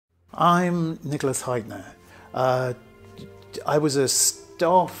I'm Nicholas Hytner. I was a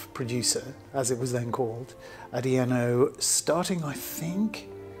staff producer, as it was then called, at ENO, starting I think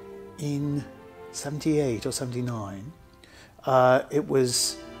in 78 or 79. It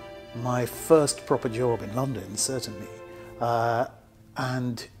was my first proper job in London, certainly.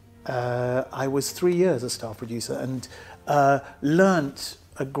 And I was 3 years a staff producer and learnt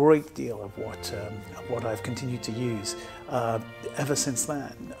a great deal of what I've continued to use ever since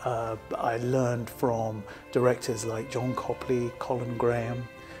then. I learned from directors like John Copley, Colin Graham,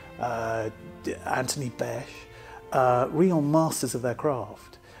 Anthony Besh, real masters of their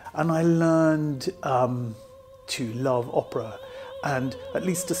craft. And I learned to love opera and at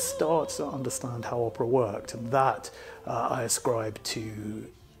least to start to understand how opera worked. And that I ascribe to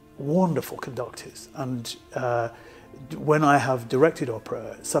wonderful conductors. And when I have directed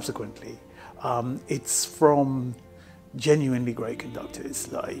opera subsequently, it's from genuinely great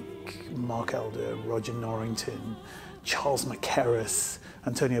conductors like Mark Elder, Roger Norrington, Charles Mackerras,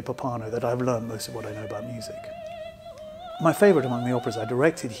 Antonio Pappano that I've learned most of what I know about music. My favourite among the operas I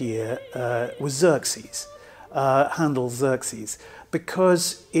directed here was Xerxes, Handel's Xerxes,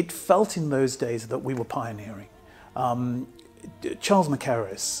 because it felt in those days that we were pioneering. Charles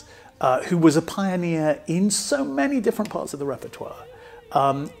Mackerras, who was a pioneer in so many different parts of the repertoire,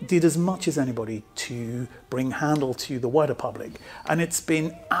 did as much as anybody to bring Handel to the wider public. And it's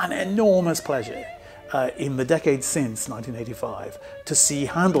been an enormous pleasure in the decades since 1985 to see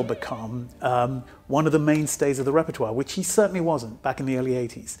Handel become one of the mainstays of the repertoire, which he certainly wasn't back in the early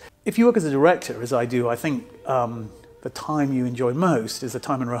 80s. If you work as a director, as I do, I think the time you enjoy most is the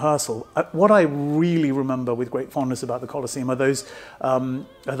time in rehearsal. What I really remember with great fondness about the Coliseum are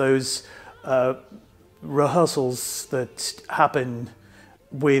those rehearsals that happen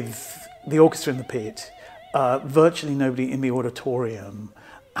with the orchestra in the pit, virtually nobody in the auditorium,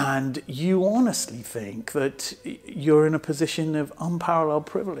 and you honestly think that you're in a position of unparalleled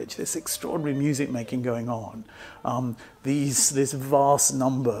privilege, this extraordinary music making going on, this vast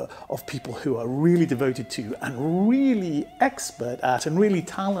number of people who are really devoted to and really expert at and really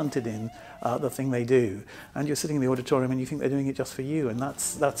talented in the thing they do, and you're sitting in the auditorium and you think they're doing it just for you, and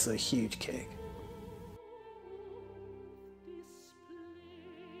that's a huge kick.